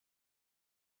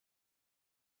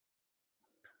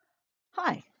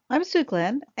Hi, I'm Sue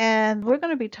Glenn, and we're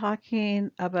going to be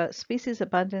talking about species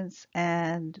abundance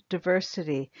and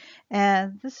diversity.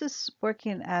 And this is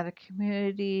working at a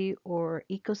community or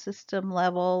ecosystem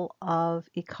level of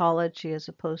ecology as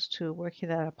opposed to working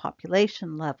at a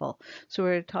population level. So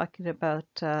we're talking about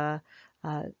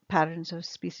patterns of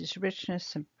species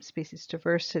richness and species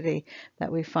diversity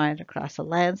that we find across a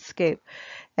landscape.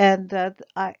 And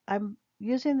I'm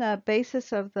using the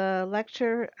basis of the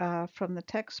lecture from the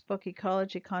textbook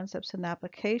Ecology Concepts and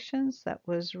Applications that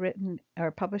was written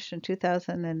or published in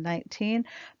 2019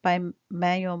 by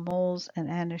Manuel, Molles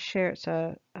and Sher. It's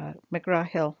a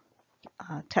McGraw-Hill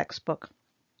textbook,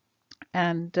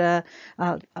 and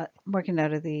working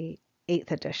out of the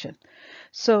 8th edition.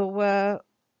 So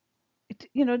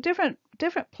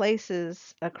different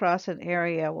places across an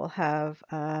area will have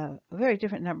very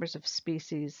different numbers of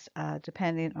species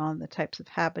depending on the types of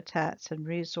habitats and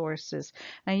resources.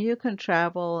 And you can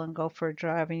travel and go for a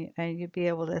drive, and you'll be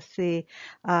able to see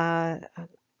uh,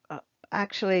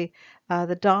 actually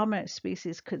the dominant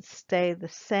species could stay the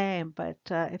same, but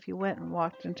if you went and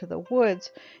walked into the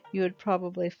woods, you would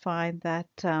probably find that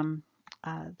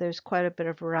there's quite a bit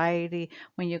of variety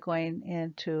when you're going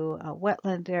into a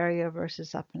wetland area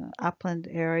versus up in an upland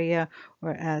area,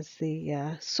 or as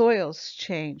the soils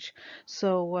change.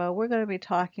 So we're going to be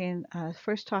talking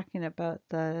first talking about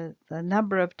the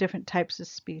number of different types of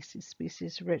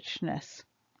species richness.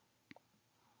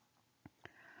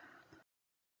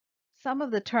 Some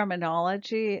of the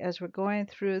terminology as we're going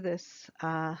through this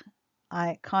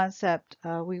concept,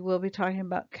 we will be talking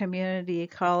about community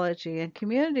ecology, and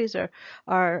communities are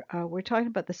we're talking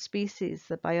about the species,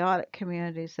 the biotic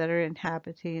communities that are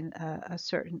inhabiting a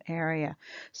certain area.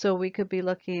 So we could be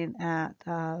looking at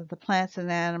the plants and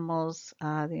animals,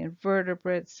 the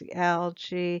invertebrates, the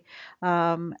algae,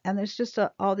 and there's just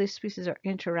all these species are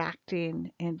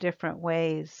interacting in different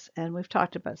ways, and we've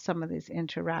talked about some of these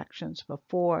interactions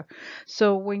before.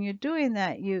 So when you're doing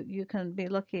that, you can be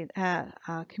looking at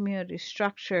community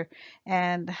structure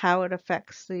and how it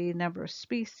affects the number of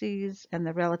species and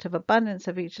the relative abundance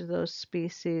of each of those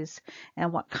species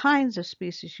and what kinds of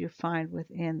species you find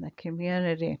within the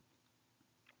community.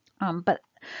 But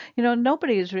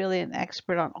nobody is really an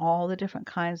expert on all the different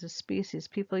kinds of species.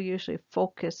 People usually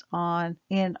focus on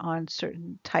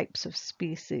certain types of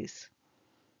species.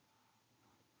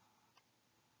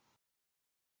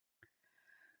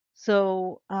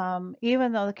 So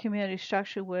even though the community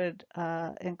structure would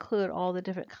include all the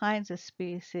different kinds of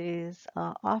species,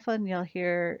 often you'll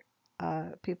hear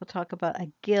people talk about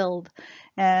a guild.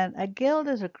 And a guild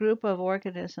is a group of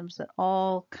organisms that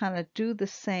all kind of do the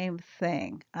same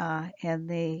thing in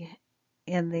the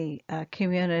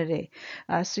community.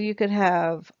 So you could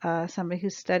have somebody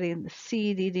who's studying the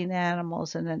seed-eating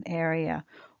animals in an area,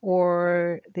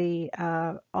 or the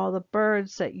all the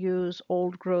birds that use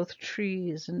old growth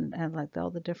trees, and like all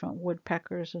the different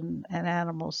woodpeckers and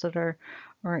animals that are,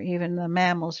 or even the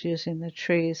mammals using the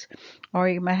trees. Or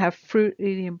you might have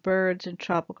fruit-eating birds in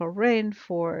tropical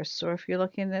rainforests, or if you're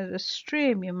looking at a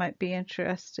stream, you might be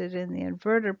interested in the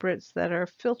invertebrates that are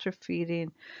filter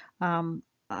feeding out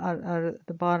of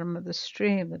the bottom of the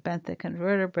stream, the benthic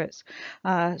invertebrates.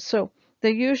 So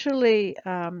they're usually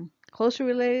closely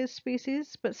related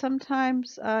species, but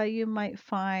sometimes you might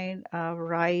find a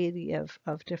variety of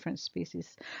different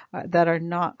species that are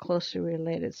not closely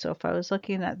related. So if I was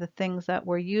looking at the things that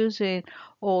we're using,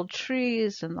 old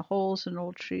trees and the holes in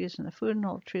old trees and the food in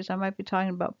old trees, I might be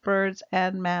talking about birds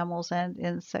and mammals and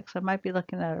insects. I might be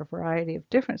looking at a variety of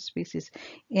different species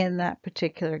in that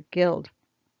particular guild.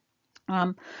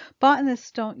 Um,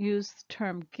 Botanists don't use the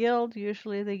term guild.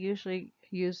 Usually, they usually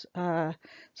use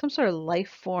some sort of life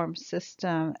form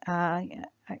system.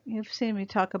 You've seen me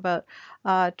talk about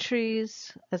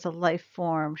trees as a life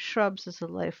form, shrubs as a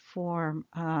life form,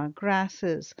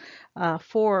 grasses,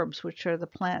 forbs, which are the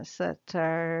plants that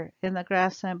are in the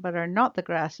grassland but are not the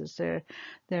grasses.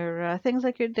 They're things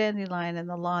like your dandelion in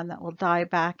the lawn that will die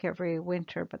back every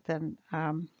winter, but then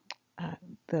uh,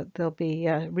 they'll be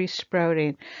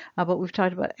resprouting. But we've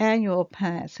talked about annual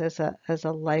plants as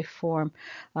a life form.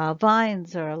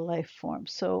 Vines are a life form.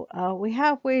 So we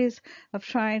have ways of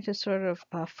trying to sort of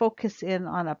focus in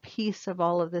on a piece of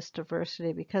all of this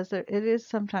diversity, because it is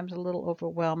sometimes a little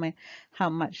overwhelming how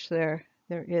much there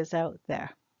is out there.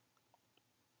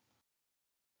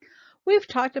 We've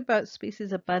talked about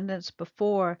species abundance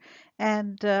before,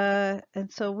 and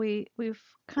so we've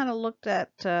kind of looked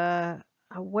at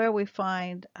where we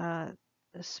find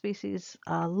species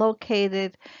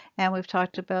located, and we've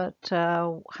talked about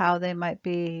how they might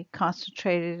be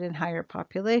concentrated in higher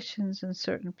populations in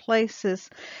certain places,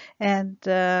 and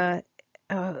uh,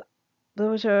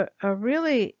 there was a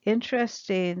really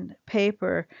interesting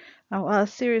paper, well, a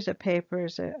series of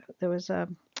papers. There was a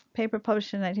paper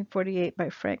published in 1948 by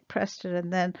Frank Preston,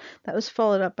 and then that was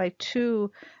followed up by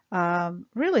two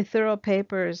really thorough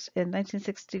papers in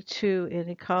 1962 in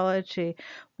Ecology,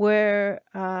 where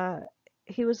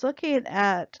he was looking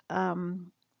at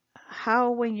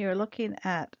how when you're looking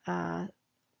at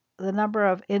the number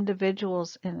of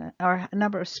individuals or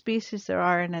number of species there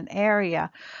are in an area.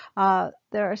 There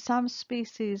are some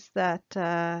species that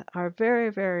are very,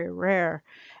 very rare.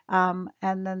 And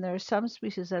then there are some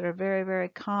species that are very, very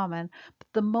common. But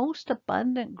the most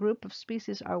abundant group of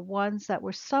species are ones that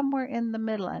were somewhere in the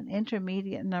middle, an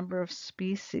intermediate number of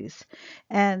species.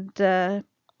 And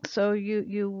so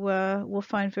you will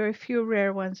find very few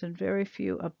rare ones and very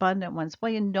few abundant ones.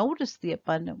 Well, you notice the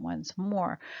abundant ones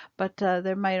more, but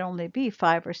there might only be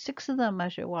 5 or 6 of them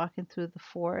as you're walking through the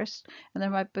forest, and there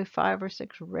might be 5 or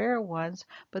 6 rare ones,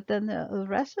 but then the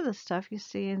rest of the stuff you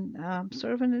see in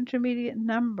sort of an intermediate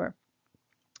number.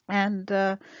 And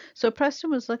so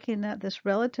Preston was looking at this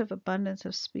relative abundance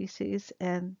of species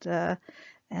and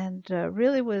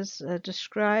really was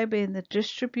describing the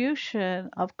distribution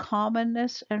of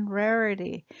commonness and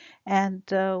rarity, and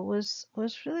was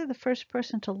really the first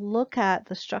person to look at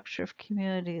the structure of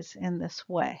communities in this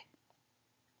way.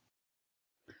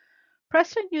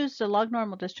 Preston used a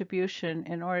log-normal distribution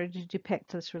in order to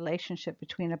depict this relationship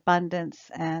between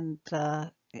abundance and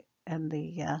the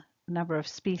number of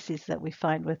species that we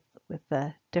find with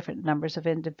the different numbers of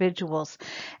individuals.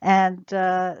 And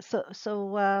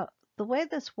the way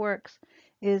this works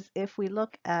is if we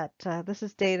look at this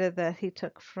is data that he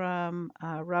took from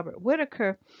Robert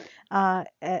Whitaker.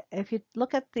 If you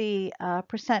look at the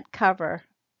percent cover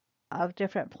of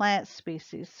different plant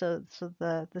species.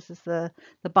 This is the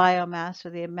biomass or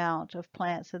the amount of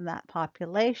plants in that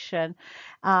population,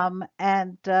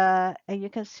 and you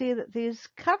can see that these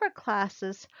cover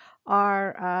classes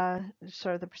are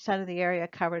sort of the percent of the area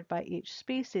covered by each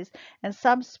species. And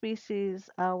some species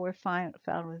were found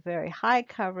with very high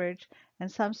coverage,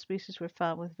 and some species were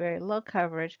found with very low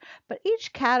coverage. But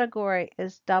each category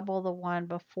is double the one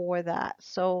before that.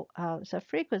 So it's a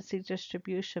frequency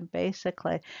distribution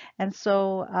basically. And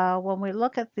so when we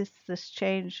look at this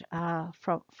change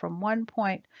from one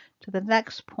point to the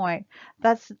next point,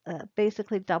 that's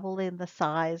basically doubling the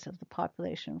size of the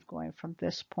population going from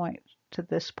this point to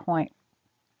this point.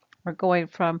 We're going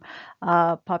from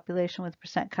population with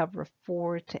percent cover of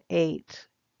 4 to 8,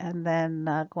 and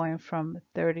then going from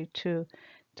 32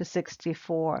 to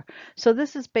 64. So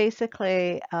this is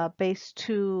basically base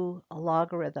 2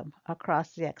 logarithm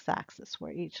across the x-axis,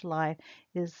 where each line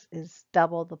is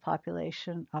double the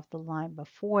population of the line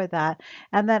before that.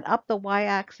 And then up the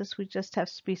y-axis, we just have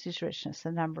species richness,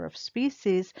 the number of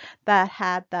species that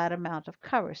had that amount of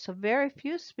cover. So very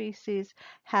few species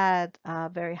had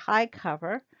very high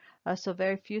cover. So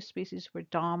very few species were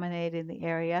dominating the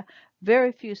area.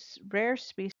 Very few rare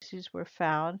species were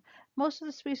found. Most of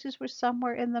the species were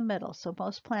somewhere in the middle, so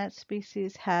most plant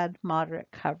species had moderate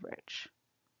coverage.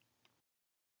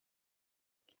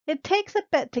 It takes a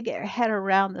bit to get your head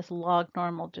around this log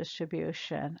normal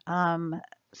distribution.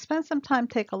 Spend some time,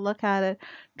 take a look at it,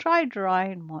 try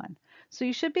drawing one. So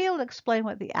you should be able to explain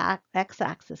what the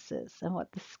x-axis is and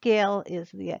what the scale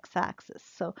is of the x-axis.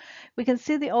 So we can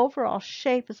see the overall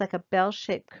shape is like a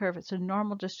bell-shaped curve. It's a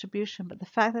normal distribution, but the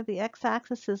fact that the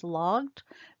x-axis is logged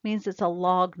means it's a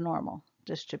log normal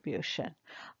distribution.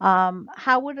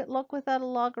 How would it look without a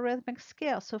logarithmic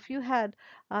scale? So if you had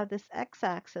this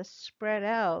x-axis spread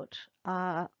out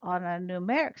on a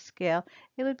numeric scale,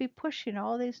 it would be pushing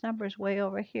all these numbers way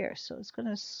over here. So it's going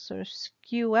to sort of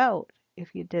skew out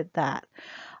if you did that.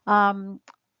 The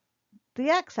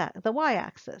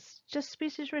y-axis, just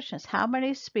species richness. How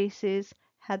many species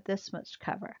had this much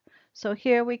cover? So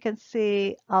here we can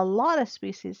see a lot of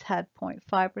species had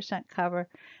 0.5% cover,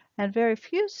 and very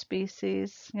few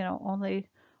species, only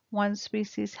one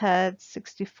species had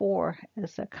 64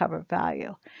 as their cover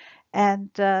value. And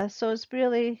so it's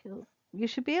really, you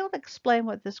should be able to explain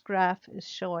what this graph is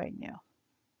showing you.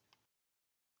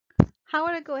 How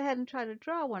would I go ahead and try to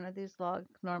draw one of these log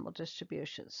normal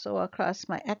distributions? So across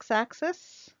my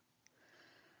x-axis,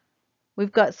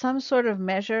 we've got some sort of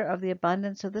measure of the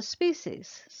abundance of the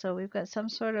species. So we've got some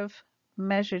sort of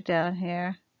measure down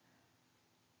here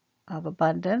of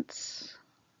abundance.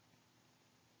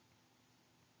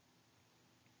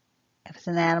 If it's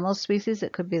an animal species,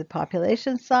 it could be the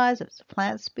population size. If it's a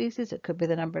plant species, it could be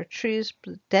the number of trees,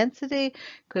 density,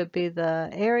 could be the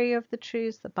area of the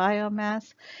trees, the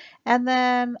biomass. And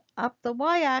then up the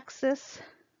y-axis,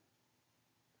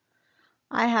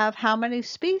 I have how many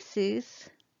species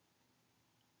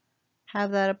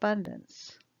have that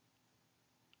abundance.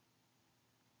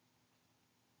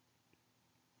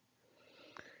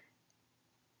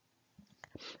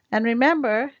 And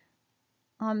remember,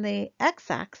 on the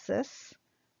x-axis,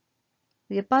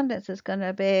 the abundance is going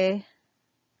to be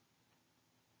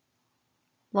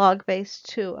log base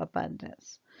 2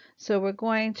 abundance. So we're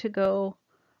going to go,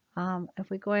 if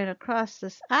we're going across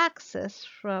this axis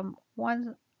from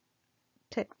one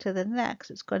tick to the next,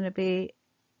 it's going to be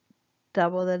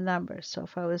double the number. So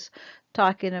if I was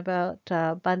talking about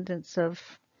abundance of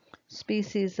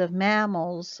species of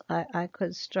mammals, I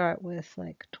could start with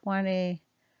like 20,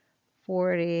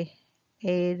 40,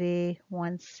 80,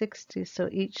 160. So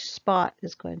each spot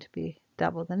is going to be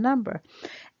double the number.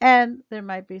 And there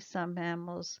might be some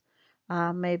mammals,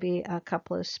 maybe a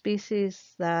couple of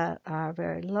species that are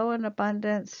very low in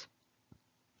abundance,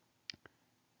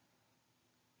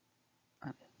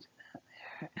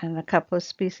 and a couple of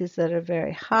species that are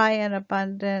very high in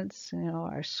abundance,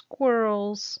 our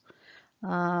squirrels,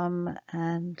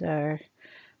 and our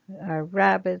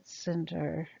rabbits and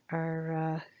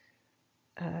our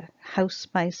house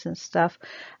mice and stuff.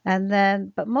 And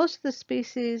then, but most of the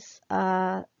species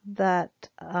that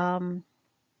are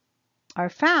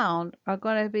found are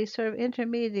going to be sort of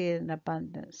intermediate in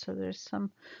abundance. So there's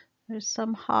some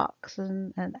hawks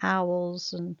and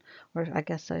owls or I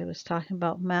guess I was talking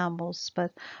about mammals,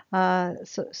 but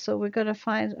so we're going to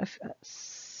find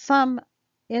some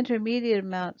intermediate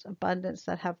amounts of abundance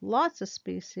that have lots of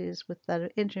species with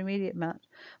that intermediate amount,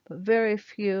 but very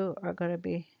few are going to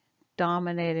be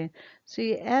dominating. So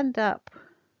you end up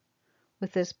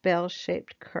with this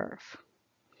bell-shaped curve.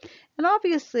 And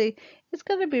obviously, it's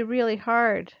going to be really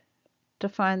hard to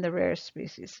find the rare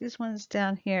species. These ones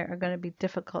down here are going to be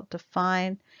difficult to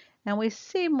find, and we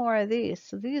see more of these.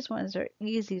 So these ones are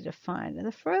easy to find. And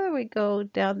the further we go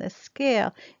down this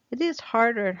scale, it is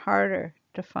harder and harder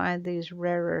to find these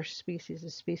rarer species, the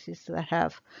species that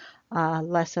have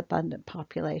less abundant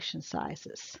population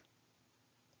sizes.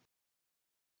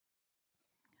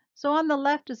 So on the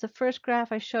left is the first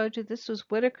graph I showed you. This was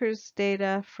Whitaker's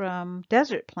data from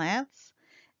desert plants.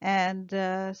 And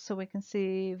so we can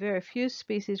see very few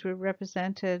species were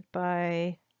represented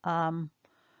by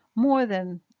more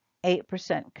than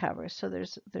 8% cover. So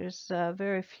there's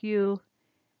very few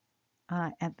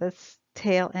at this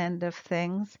tail end of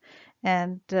things.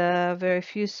 And very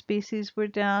few species were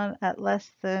down at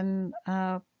less than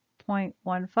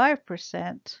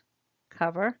 0.15%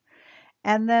 cover.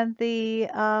 And then the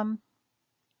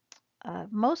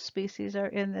most species are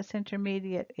in this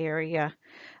intermediate area.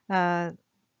 And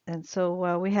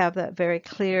so we have that very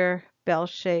clear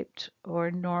bell-shaped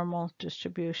or normal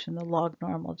distribution, the log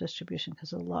normal distribution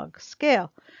because of the log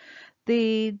scale.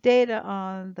 The data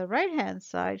on the right-hand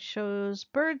side shows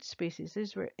bird species.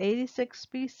 These were 86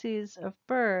 species of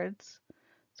birds.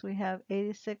 So we have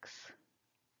 86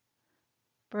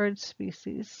 bird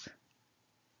species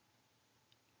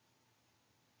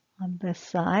on this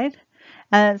side.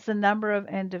 And it's the number of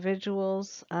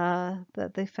individuals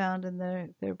that they found in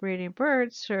their breeding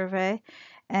bird survey.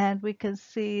 And we can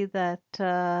see that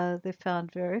they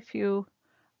found very few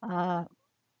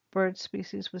bird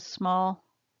species with small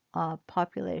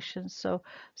populations. So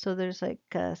there's like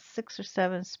 6 or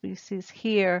 7 species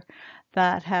here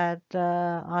that had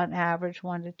on average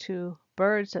 1 to 2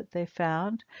 birds that they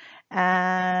found.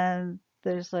 And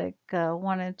there's like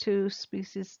 1 and 2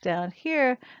 species down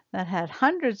here that had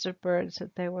hundreds of birds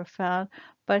that they were found.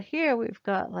 But here we've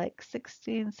got like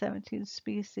 16, 17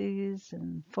 species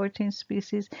and 14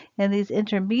 species. In these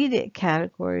intermediate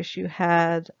categories, you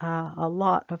had a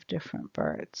lot of different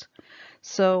birds.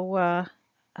 So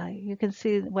you can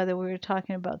see whether we were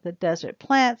talking about the desert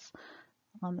plants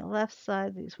on the left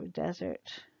side, these were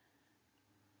desert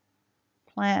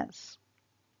plants,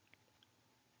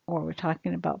 or we're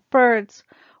talking about birds,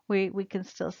 we can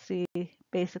still see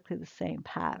basically the same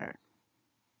pattern.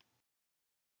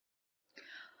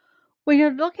 When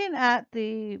you're looking at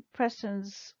the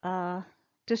Preston's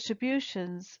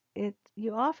distributions,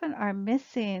 you often are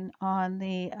missing on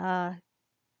the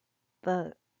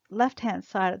left-hand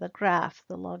side of the graph,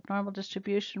 the log normal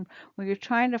distribution, where you're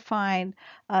trying to find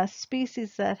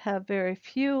species that have very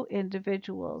few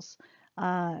individuals.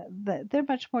 They're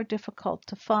much more difficult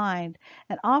to find,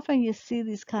 and often you see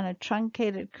these kind of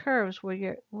truncated curves where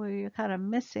you're kind of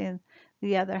missing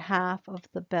the other half of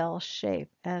the bell shape.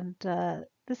 And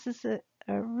this is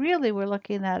really we're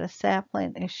looking at a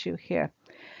sampling issue here.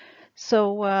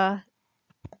 So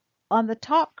on the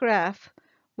top graph,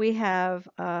 we have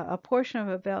a portion of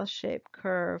a bell-shaped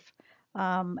curve,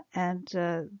 and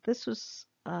this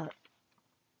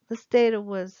data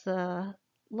was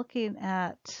looking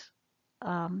at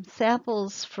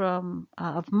samples from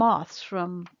of moths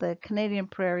from the Canadian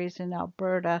prairies in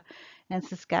Alberta and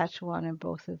Saskatchewan in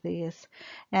both of these.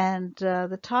 And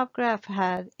the top graph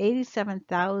had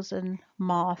 87,000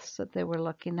 moths that they were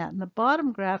looking at, and the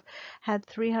bottom graph had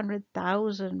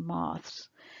 300,000 moths.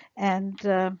 And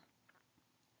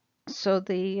so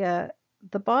the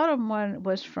bottom one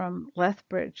was from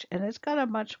Lethbridge, and it's got a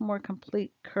much more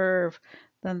complete curve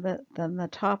than the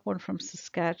top one from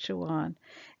Saskatchewan.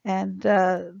 And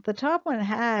the top one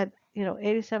had,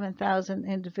 87,000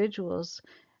 individuals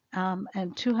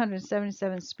and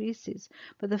 277 species.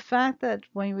 But the fact that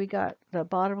when we got the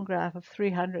bottom graph of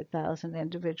 300,000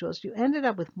 individuals, you ended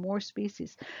up with more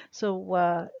species.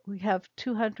 So we have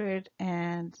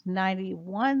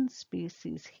 291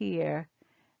 species here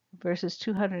versus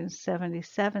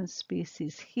 277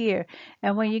 species here.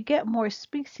 And when you get more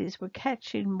species, we're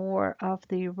catching more of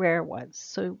the rare ones.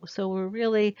 So we're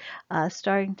really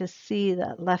starting to see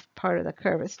that left part of the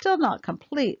curve. It's still not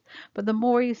complete, but the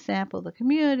more you sample the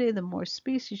community, the more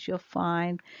species you'll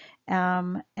find.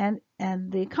 And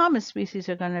the common species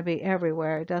are going to be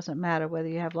everywhere. It doesn't matter whether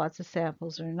you have lots of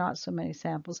samples or not so many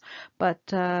samples, but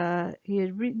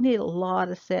you need a lot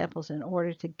of samples in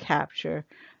order to capture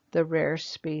the rare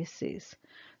species.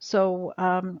 So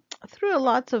through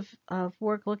lots of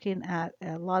work looking at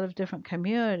a lot of different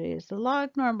communities, the log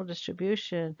normal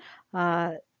distribution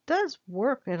does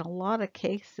work in a lot of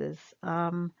cases,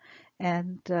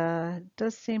 and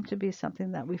does seem to be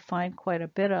something that we find quite a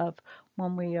bit of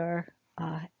when we are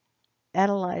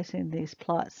analyzing these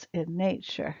plots in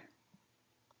nature.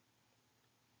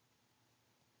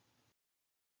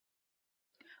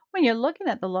 When you're looking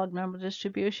at the log normal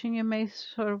distribution, you may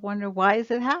sort of wonder, why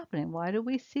is it happening? Why do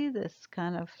we see this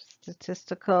kind of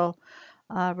statistical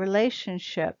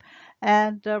relationship?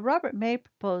 And Robert May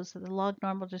proposed that the log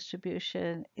normal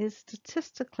distribution is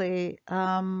statistically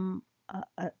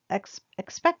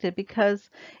expected because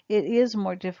it is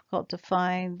more difficult to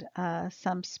find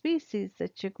some species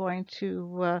that you're going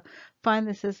to find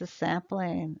this as a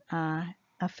sampling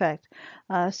effect.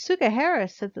 Sugihara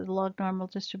said that the log normal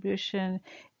distribution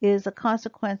is a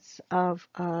consequence of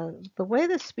the way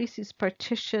the species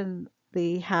partition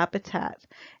the habitat,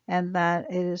 and that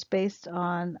it is based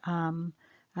on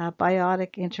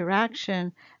biotic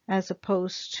interaction as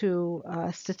opposed to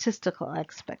statistical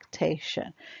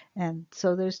expectation. And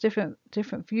so there's different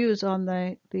views on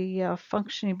the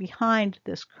functioning behind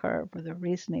this curve, or the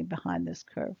reasoning behind this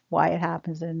curve, why it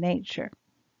happens in nature.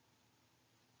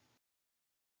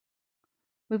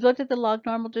 We've looked at the log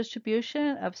normal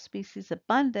distribution of species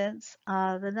abundance.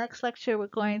 The next lecture, we're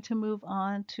going to move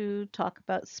on to talk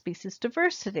about species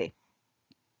diversity.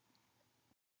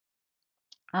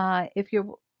 If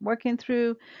you're working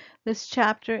through this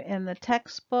chapter in the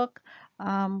textbook,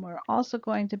 we're also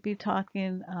going to be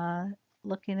talking,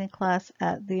 looking in class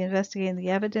at the Investigating the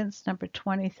Evidence, number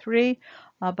 23,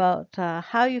 about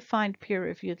how you find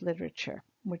peer-reviewed literature,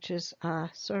 which is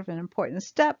sort of an important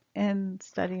step in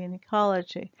studying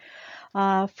ecology.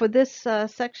 For this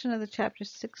section of the chapter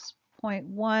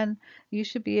 6.1, you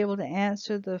should be able to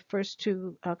answer the first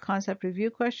two concept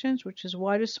review questions, which is,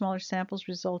 why do smaller samples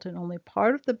result in only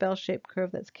part of the bell-shaped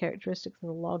curve that's characteristic of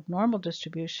the log normal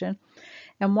distribution?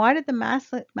 And why did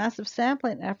the massive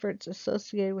sampling efforts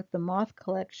associated with the moth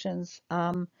collections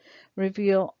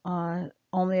reveal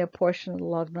only a portion of the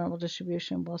log normal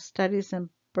distribution, while studies in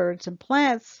birds and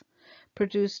plants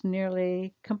produce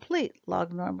nearly complete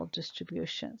log normal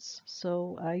distributions?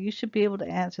 So you should be able to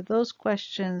answer those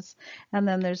questions. And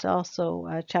then there's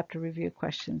also chapter review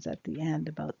questions at the end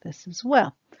about this as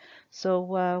well.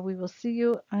 So we will see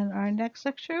you in our next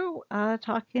lecture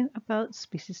talking about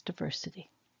species diversity.